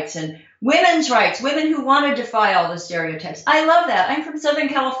trans rights and women's rights, women who want to defy all the stereotypes. I love that. I'm from Southern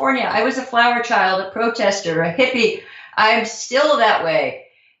California. I was a flower child, a protester, a hippie. I'm still that way.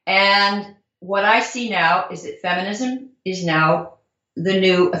 And what I see now is that feminism is now the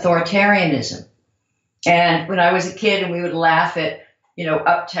new authoritarianism. And when I was a kid and we would laugh at,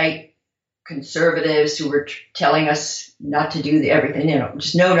 uptight conservatives who were telling us not to do everything,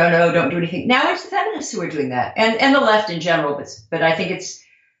 just no, don't do anything. Now it's the feminists who are doing that, and the left in general. But I think it's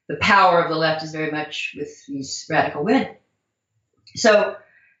the power of the left is very much with these radical women. So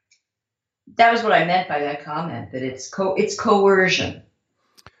that was what I meant by that comment, that it's coercion.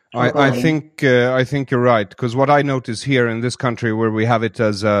 I think you're right, because what I notice here in this country, where we have it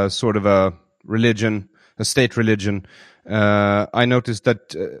as a sort of a religion, a state religion, I noticed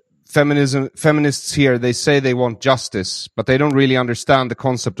that feminists here, they say they want justice, but they don't really understand the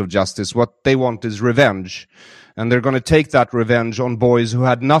concept of justice. What they want is revenge, and they're going to take that revenge on boys who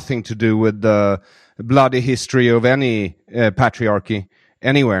had nothing to do with the bloody history of any patriarchy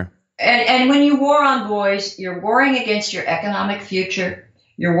anywhere. And when you war on boys, you're warring against your economic future.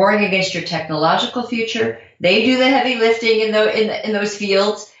 You're warring against your technological future. They do the heavy lifting in those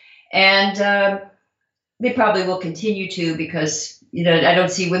fields, and they probably will continue to, because I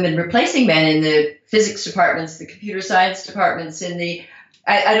don't see women replacing men in the physics departments, the computer science departments.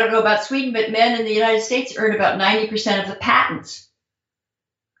 I don't know about Sweden, but men in the United States earn about 90% of the patents.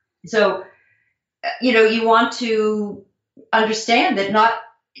 So, you want to understand that not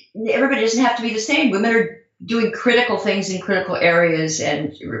everybody doesn't have to be the same. Women are doing critical things in critical areas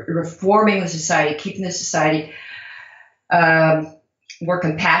and reforming the society, keeping the society more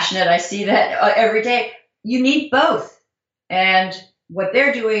compassionate. I see that every day. You need both. And what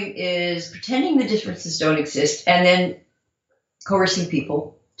they're doing is pretending the differences don't exist and then coercing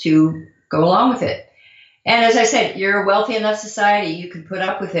people to go along with it. And as I said, you're a wealthy enough society, you can put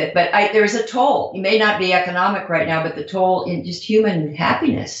up with it. But there's a toll. It may not be economic right now, but the toll in just human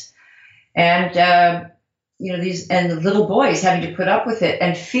happiness. And these and the little boys having to put up with it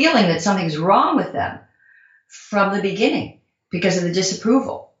and feeling that something's wrong with them from the beginning because of the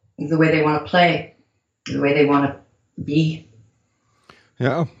disapproval, the way they want to play, the way they want to be.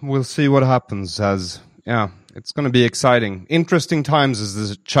 Yeah, we'll see what happens. It's going to be exciting, interesting times, as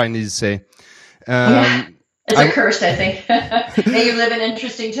the Chinese say. It's a curse, I think. May you live in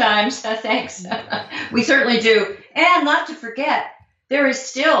interesting times. Thanks. We certainly do. And not to forget, there is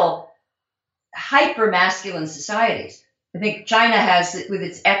still hyper-masculine societies. I think China has, with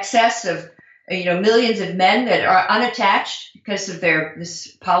its excess of millions of men that are unattached because of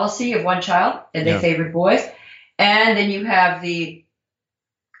this policy of one child, and they favored boys. And then you have the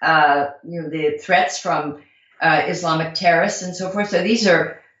threats from Islamic terrorists and so forth. So these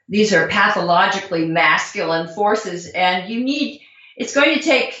are pathologically masculine forces, and it's going to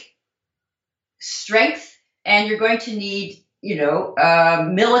take strength, and you're going to need,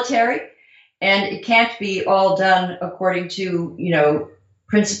 military, and it can't be all done according to,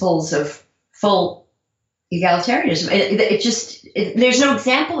 principles of full egalitarianism. There's no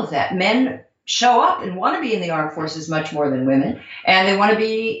example of that. Men show up and want to be in the armed forces much more than women, and they want to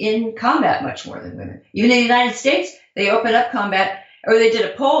be in combat much more than women. Even in the United States, they opened up combat, or they did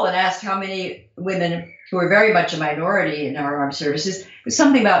a poll and asked how many women, who are very much a minority in our armed services, it was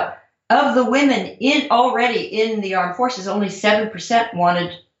something about, of the women already in the armed forces, only 7%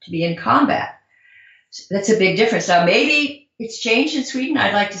 wanted to be in combat. So that's a big difference. Now, maybe it's changed in Sweden.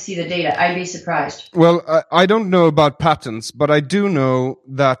 I'd like to see the data. I'd be surprised. Well, I don't know about patents, but I do know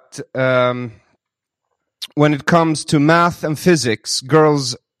that when it comes to math and physics,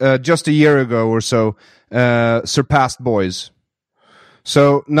 girls just a year ago or so surpassed boys.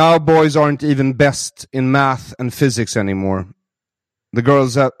 So now boys aren't even best in math and physics anymore. The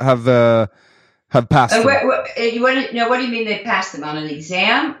girls have passed them. What do you mean they passed them? On an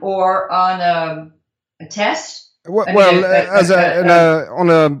exam or on a test? A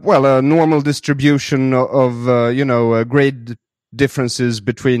normal distribution of grade differences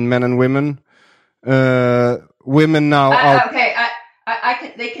between men and women. Women now okay,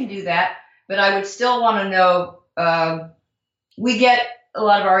 they can do that, but I would still want to know. We get a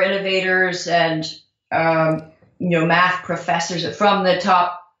lot of our innovators and math professors from the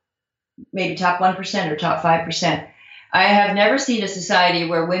top 1% or top 5%. I have never seen a society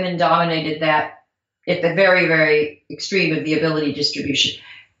where women dominated that at the very, very extreme of the ability distribution.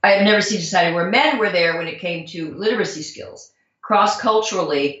 I have never seen a society where men were there when it came to literacy skills.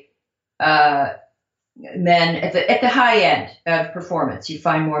 Cross-culturally, men at the high end of performance, you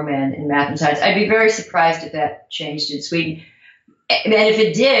find more men in math and science. I'd be very surprised if that changed in Sweden. And if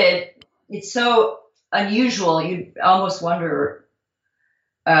it did, it's so unusual, you almost wonder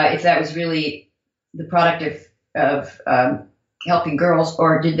if that was really the product of helping girls,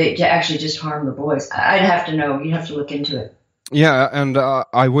 or did they actually just harm the boys? I'd have to know. You'd have to look into it. Yeah, and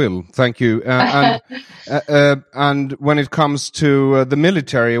I will. Thank you. And when it comes to the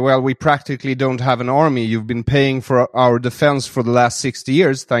military, well, we practically don't have an army. You've been paying for our defense for the last 60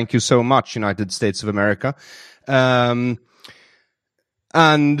 years. Thank you so much, United States of America.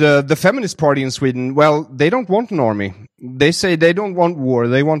 And the Feminist Party in Sweden, well, they don't want an army. They say they don't want war.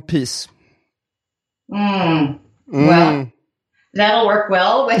 They want peace. Well, that'll work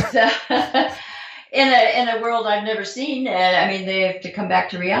well with in a world I've never seen. I mean, they have to come back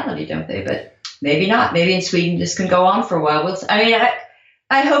to reality, don't they? But maybe not. Maybe in Sweden this can go on for a while.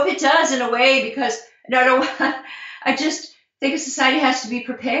 I hope it does in a way, because I just think a society has to be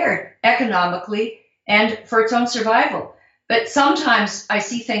prepared economically and for its own survival. But sometimes I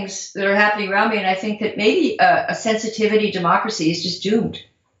see things that are happening around me, and I think that maybe a sensitivity democracy is just doomed.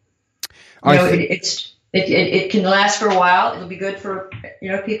 It can last for a while. It'll be good for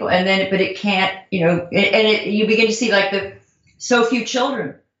people, but it can't. You begin to see so few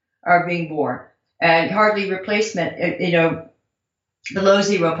children are being born, and hardly replacement. Below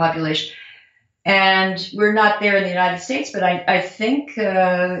zero population, and we're not there in the United States. But I think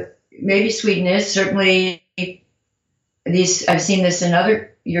maybe Sweden is certainly. I've seen this in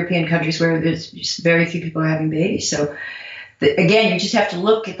other European countries where there's just very few people are having babies. So again, you just have to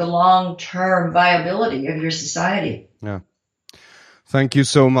look at the long-term viability of your society. Yeah. Thank you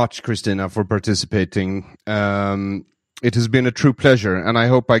so much, Christina, for participating. It has been a true pleasure, and I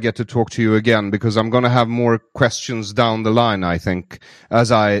hope I get to talk to you again, because I'm going to have more questions down the line, I think,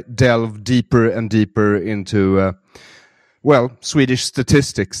 as I delve deeper and deeper into, Swedish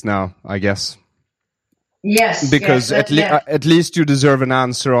statistics now, I guess. Yes, because at least you deserve an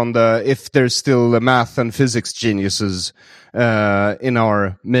answer on if there's still math and physics geniuses in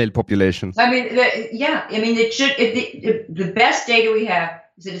our male population. I mean, it should. The best data we have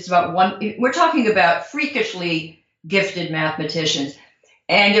is that it's about we're talking about freakishly gifted mathematicians.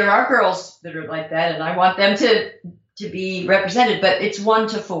 And there are girls that are like that, and I want them to be represented, but it's 1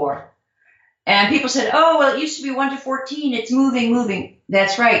 to 4. And people said, oh, well, it used to be 1 to 14. It's moving.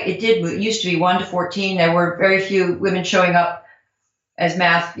 That's right. It did move. It used to be 1 to 14. There were very few women showing up as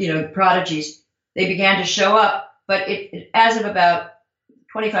math, prodigies. They began to show up, but as of about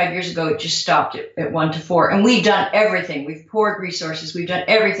 25 years ago, it just stopped at 1 to 4. And we've done everything. We've poured resources. We've done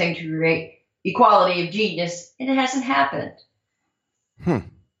everything to create equality of genius, and it hasn't happened. And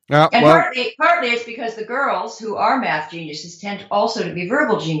partly it's because the girls who are math geniuses tend also to be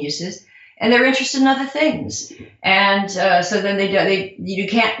verbal geniuses, and they're interested in other things. And so then you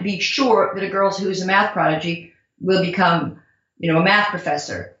can't be sure that a girl who's a math prodigy will become, a math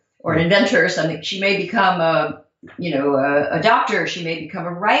professor or an inventor or something. She may become a doctor. She may become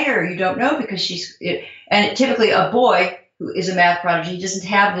a writer. You don't know, because typically a boy who is a math prodigy doesn't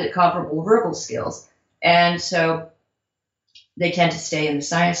have the comparable verbal skills. And so they tend to stay in the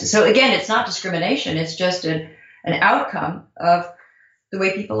sciences. So again, it's not discrimination. It's just an outcome of the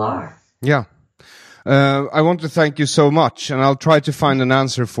way people are. Yeah. I want to thank you so much, and I'll try to find an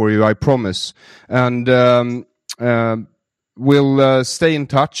answer for you, I promise. And we'll stay in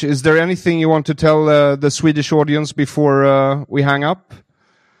touch. Is there anything you want to tell the Swedish audience before we hang up?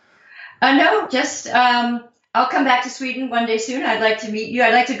 No, just I'll come back to Sweden one day soon. I'd like to meet you.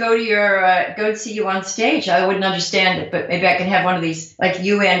 I'd like to go to go see you on stage. I wouldn't understand it, but maybe I can have one of these like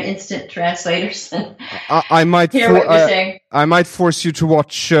UN instant translators. I might hear what you're saying. I might force you to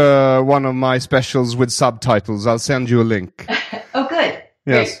watch one of my specials with subtitles. I'll send you a link. Oh, good.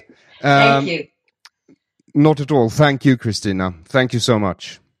 Yes. Great. Thank you. Not at all. Thank you, Christina. Thank you so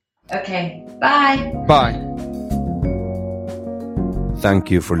much. Okay. Bye. Bye. Thank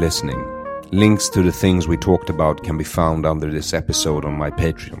you for listening. Links to the things we talked about can be found under this episode on my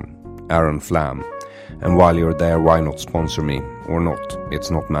Patreon, Aaron Flam. And while you're there, why not sponsor me? Or not.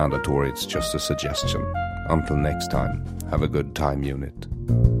 It's not mandatory, it's just a suggestion. Until next time, have a good time, unit.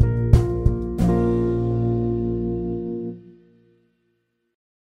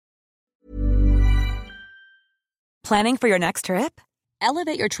 Planning for your next trip?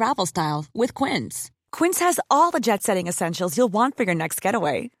 Elevate your travel style with Quince. Quince has all the jet-setting essentials you'll want for your next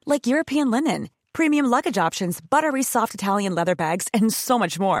getaway, like European linen, premium luggage options, buttery soft Italian leather bags, and so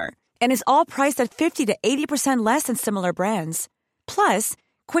much more. And is all priced at 50 to 80% less than similar brands. Plus,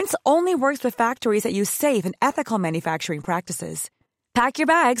 Quince only works with factories that use safe and ethical manufacturing practices. Pack your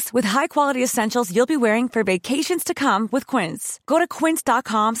bags with high-quality essentials you'll be wearing for vacations to come with Quince. Go to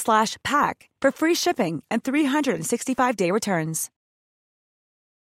quince.com/pack for free shipping and 365-day returns.